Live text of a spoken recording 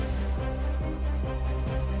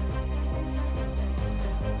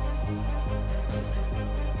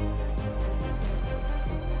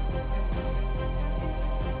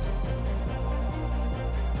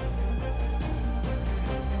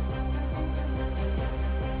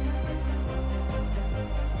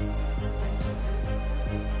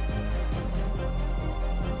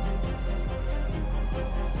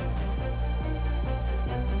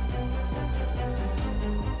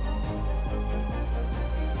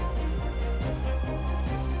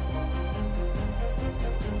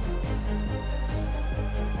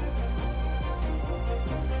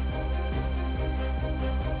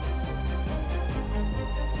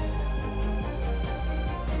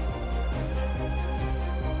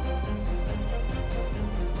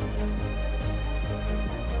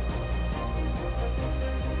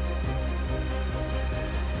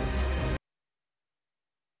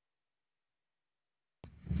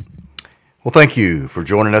Well, thank you for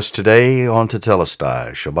joining us today on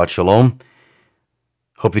Tetelestai. Shabbat Shalom.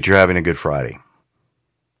 Hope that you're having a good Friday.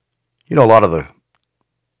 You know, a lot of the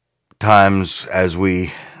times as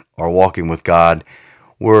we are walking with God,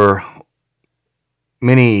 we're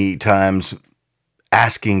many times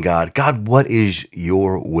asking God, what is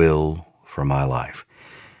your will for my life?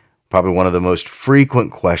 Probably one of the most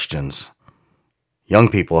frequent questions young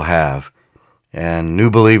people have and new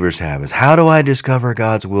believers have is, how do I discover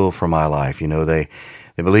God's will for my life? You know, they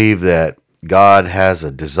believe that God has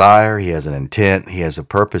a desire, He has an intent, He has a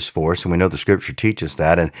purpose for us, and we know the Scripture teaches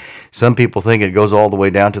that. And some people think it goes all the way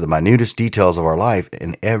down to the minutest details of our life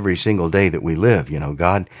in every single day that we live. You know,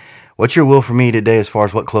 God, what's your will for me today as far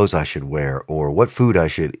as what clothes I should wear, or what food I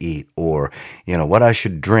should eat, or, you know, what I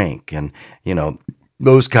should drink, and, you know,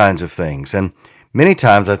 those kinds of things. And many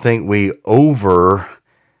times I think we overthink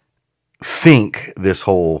this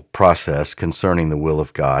whole process concerning the will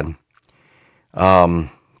of God.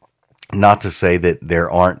 Not to say that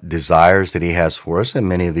there aren't desires that He has for us in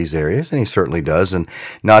many of these areas, and He certainly does, and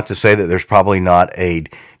not to say that there's probably not a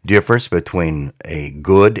difference between a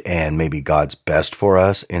good and maybe God's best for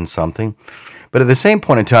us in something. But at the same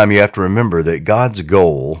point in time, you have to remember that God's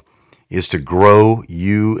goal is to grow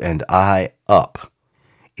you and I up.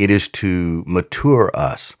 It is to mature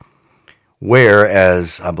us.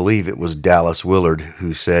 Whereas, I believe it was Dallas Willard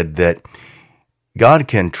who said that God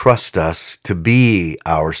can trust us to be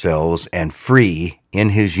ourselves and free in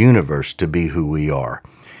His universe to be who we are.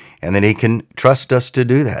 And that He can trust us to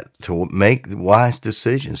do that, to make wise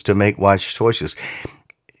decisions, to make wise choices.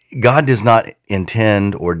 God does not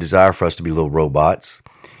intend or desire for us to be little robots.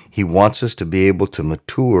 He wants us to be able to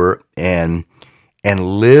mature and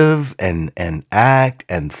live and act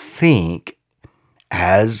and think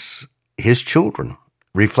as His children,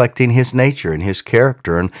 reflecting His nature and His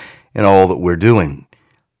character and all that we're doing.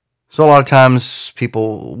 So a lot of times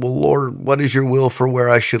people, well, Lord, what is your will for where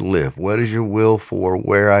I should live? What is your will for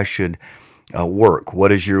where I should work?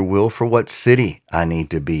 What is your will for what city I need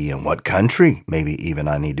to be in? What country maybe even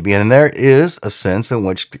I need to be in? And there is a sense in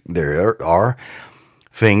which there are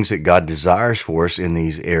things that God desires for us in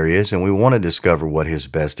these areas, and we want to discover what His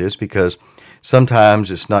best is, because sometimes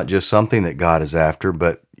it's not just something that God is after,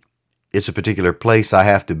 but it's a particular place I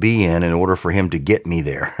have to be in order for Him to get me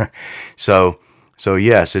there. So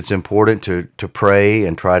yes, it's important to pray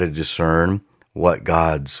and try to discern what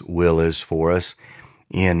God's will is for us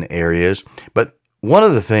in areas. But one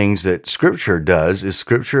of the things that Scripture does is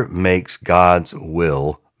Scripture makes God's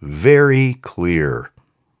will very clear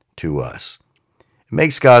to us. It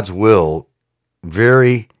makes God's will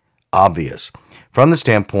very obvious from the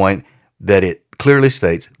standpoint that it clearly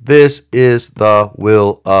states, this is the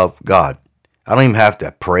will of God. I don't even have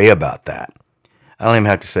to pray about that. I don't even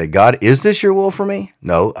have to say, God, is this your will for me?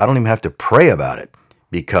 No, I don't even have to pray about it,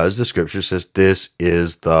 because the Scripture says this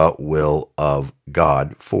is the will of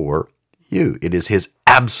God for you. It is His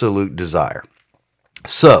absolute desire.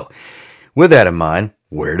 So, with that in mind,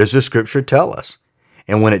 where does the Scripture tell us?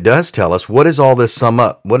 And when it does tell us, what does all this sum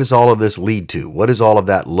up? What does all of this lead to? What does all of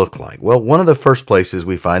that look like? Well, one of the first places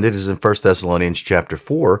we find it is in 1 Thessalonians chapter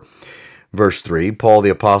 4, verse 3. Paul the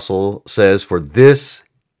Apostle says, for this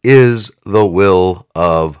is the will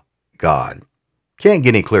of God. Can't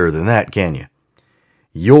get any clearer than that, can you?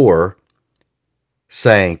 Your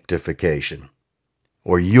sanctification,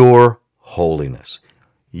 or your holiness,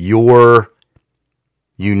 your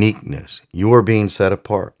uniqueness, your being set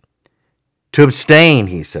apart. To abstain,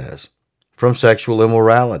 he says, from sexual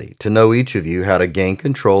immorality, to know each of you how to gain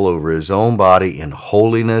control over his own body in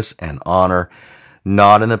holiness and honor,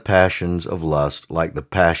 not in the passions of lust like the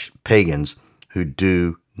pagans who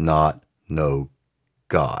do not know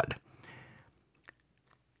God.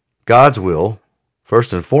 God's will,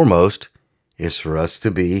 first and foremost, is for us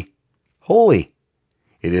to be holy.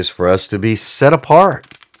 It is for us to be set apart.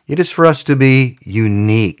 It is for us to be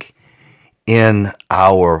unique in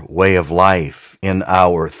our way of life, in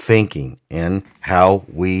our thinking, in how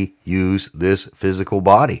we use this physical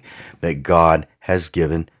body that God has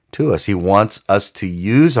given to us. He wants us to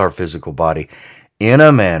use our physical body in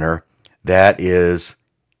a manner that is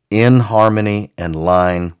in harmony and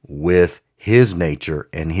line with His nature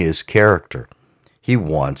and His character. He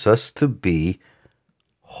wants us to be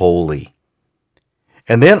holy.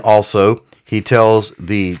 And then also, he tells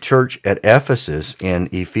the church at Ephesus in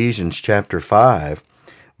Ephesians chapter 5,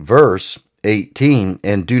 verse 18,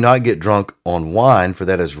 and do not get drunk on wine, for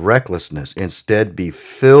that is recklessness. Instead, be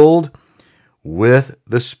filled with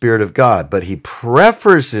the Spirit of God. But he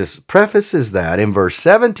prefaces that in verse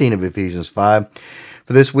 17 of Ephesians 5,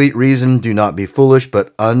 for this reason, do not be foolish,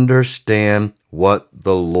 but understand what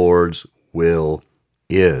the Lord's will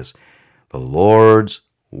is. The Lord's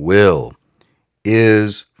will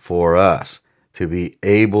is for us to be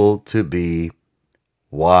able to be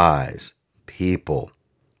wise people.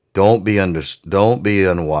 Don't be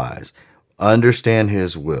unwise. Understand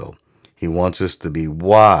His will. He wants us to be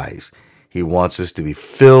wise. He wants us to be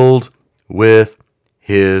filled with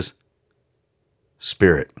His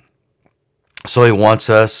Spirit. So He wants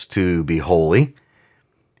us to be holy.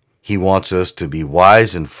 He wants us to be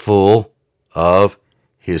wise and full of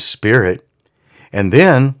His Spirit. And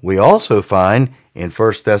then we also find in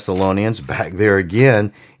 1 Thessalonians, back there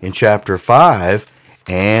again in chapter 5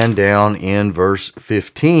 and down in verse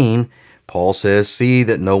 15, Paul says, "See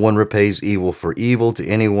that no one repays evil for evil to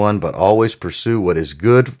anyone, but always pursue what is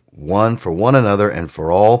good one for one another and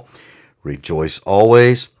for all. Rejoice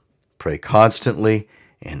always, pray constantly,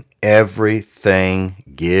 in everything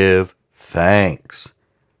give thanks.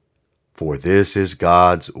 For this is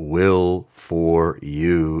God's will for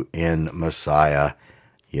you in Messiah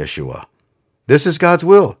Yeshua." This is God's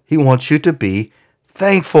will. He wants you to be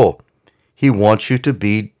thankful. He wants you to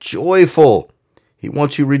be joyful. He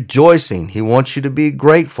wants you rejoicing. He wants you to be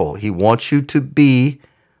grateful. He wants you to be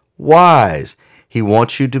wise. He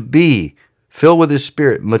wants you to be filled with His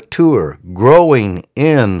Spirit, mature, growing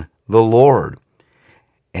in the Lord.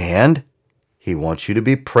 And He wants you to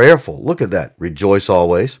be prayerful. Look at that. Rejoice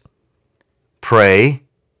always. Pray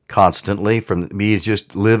constantly.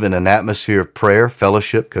 Just live in an atmosphere of prayer,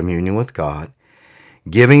 fellowship, communion with God.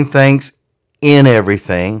 Giving thanks in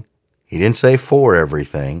everything. He didn't say for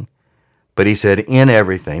everything, but He said in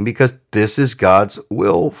everything, because this is God's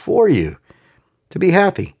will for you. To be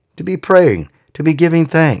happy, to be praying, to be giving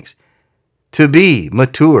thanks, to be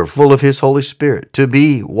mature, full of His Holy Spirit, to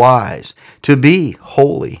be wise, to be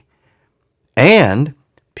holy. And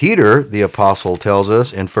Peter, the apostle, tells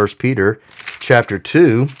us in 1 Peter chapter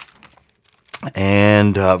 2,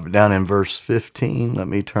 and down in verse 15, let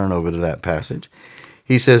me turn over to that passage.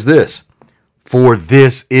 He says this, "For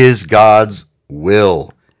this is God's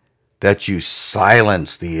will, that you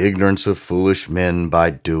silence the ignorance of foolish men by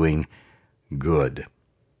doing good."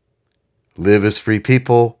 Live as free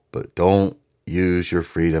people, but don't use your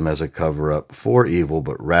freedom as a cover-up for evil,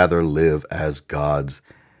 but rather live as God's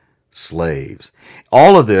slaves.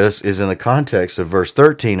 All of this is in the context of verse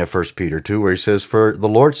 13 of 1 Peter 2, where he says, "For the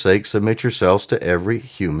Lord's sake, submit yourselves to every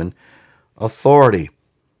human authority."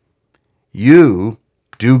 You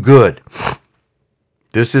do good.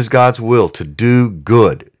 This is God's will, to do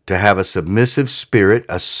good, to have a submissive spirit,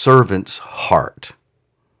 a servant's heart.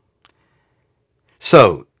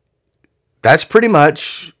 So, that's pretty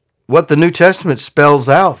much what the New Testament spells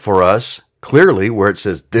out for us clearly, where it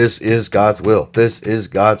says, this is God's will, this is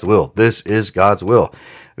God's will, this is God's will.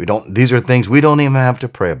 These are things we don't even have to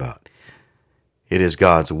pray about. It is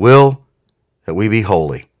God's will that we be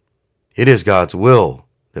holy. It is God's will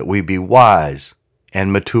that we be wise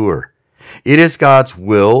and mature. It is God's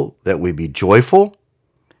will that we be joyful,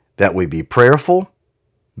 that we be prayerful,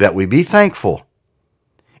 that we be thankful.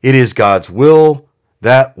 It is God's will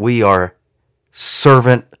that we are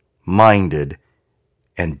servant-minded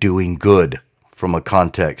and doing good from a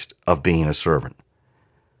context of being a servant.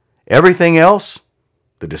 Everything else,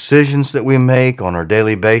 the decisions that we make on our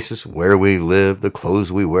daily basis, where we live, the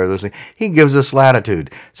clothes we wear, those things, He gives us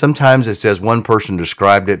latitude. Sometimes it says, one person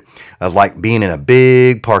described it as like being in a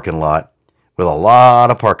big parking lot with a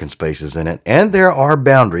lot of parking spaces in it, and there are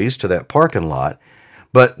boundaries to that parking lot,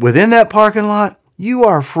 but within that parking lot, you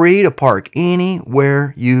are free to park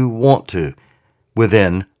anywhere you want to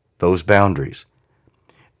within those boundaries.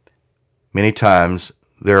 Many times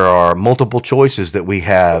there are multiple choices that we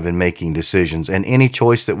have in making decisions, and any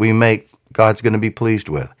choice that we make, God's going to be pleased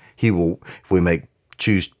with. He will, if we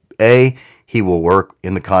choose A, He will work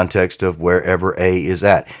in the context of wherever A is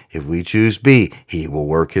at. If we choose B, He will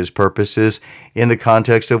work His purposes in the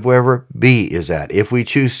context of wherever B is at. If we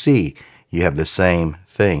choose C, you have the same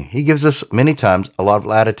thing. He gives us many times a lot of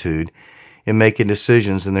latitude in making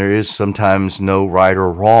decisions, and there is sometimes no right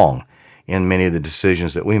or wrong in many of the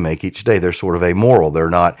decisions that we make each day. They're sort of amoral. They're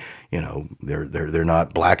not, they're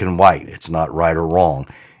not black and white. It's not right or wrong.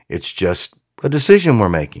 It's just a decision we're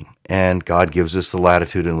making. And God gives us the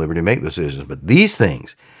latitude and liberty to make decisions. But these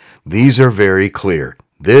things, these are very clear.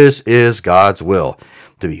 This is God's will.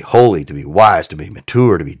 To be holy, to be wise, to be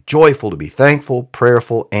mature, to be joyful, to be thankful,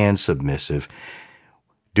 prayerful, and submissive.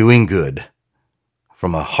 Doing good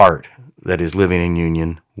from a heart that is living in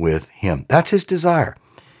union with Him. That's His desire.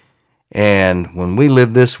 And when we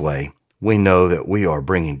live this way, we know that we are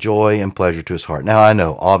bringing joy and pleasure to His heart. Now, I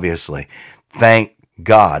know, obviously, thank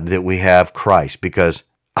God that we have Christ, because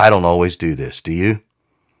I don't always do this. Do you?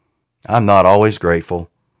 I'm not always grateful.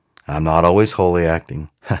 I'm not always holy acting.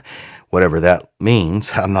 Whatever that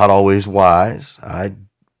means. I'm not always wise. I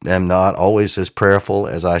am not always as prayerful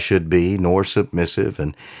as I should be, nor submissive,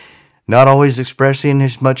 and not always expressing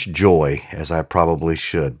as much joy as I probably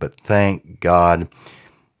should. But thank God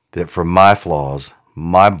that for my flaws,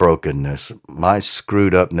 my brokenness, my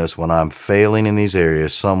screwed upness, when I'm failing in these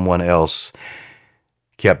areas, someone else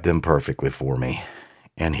kept them perfectly for me.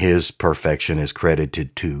 And his perfection is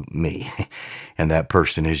credited to me. And that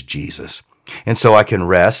person is Jesus. And so I can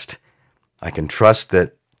rest. I can trust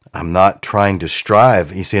that I'm not trying to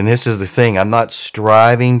strive. You see, and this is the thing. I'm not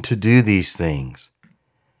striving to do these things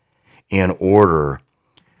in order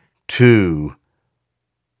to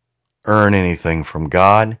earn anything from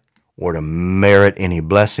God or to merit any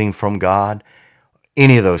blessing from God,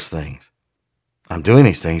 any of those things. I'm doing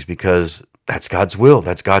these things because that's God's will.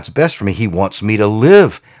 That's God's best for me. He wants me to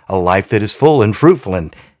live a life that is full and fruitful,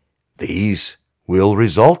 and these will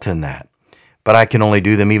result in that. But I can only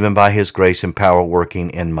do them even by His grace and power working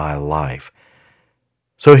in my life.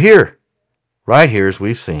 So here, right here, as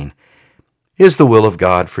we've seen, is the will of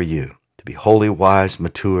God for you, to be holy, wise,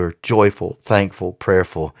 mature, joyful, thankful,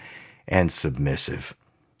 prayerful, and submissive.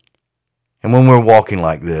 And when we're walking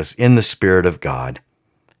like this in the Spirit of God,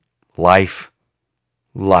 life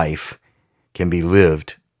can be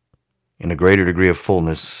lived in a greater degree of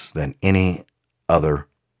fullness than any other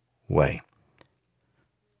way.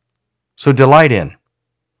 So delight in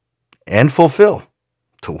and fulfill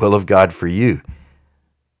the will of God for you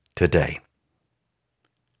today.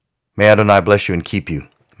 May Adonai bless you and keep you.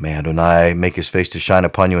 May Adonai make His face to shine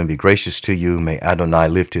upon you and be gracious to you. May Adonai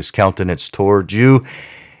lift His countenance toward you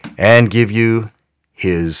and give you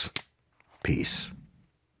His peace.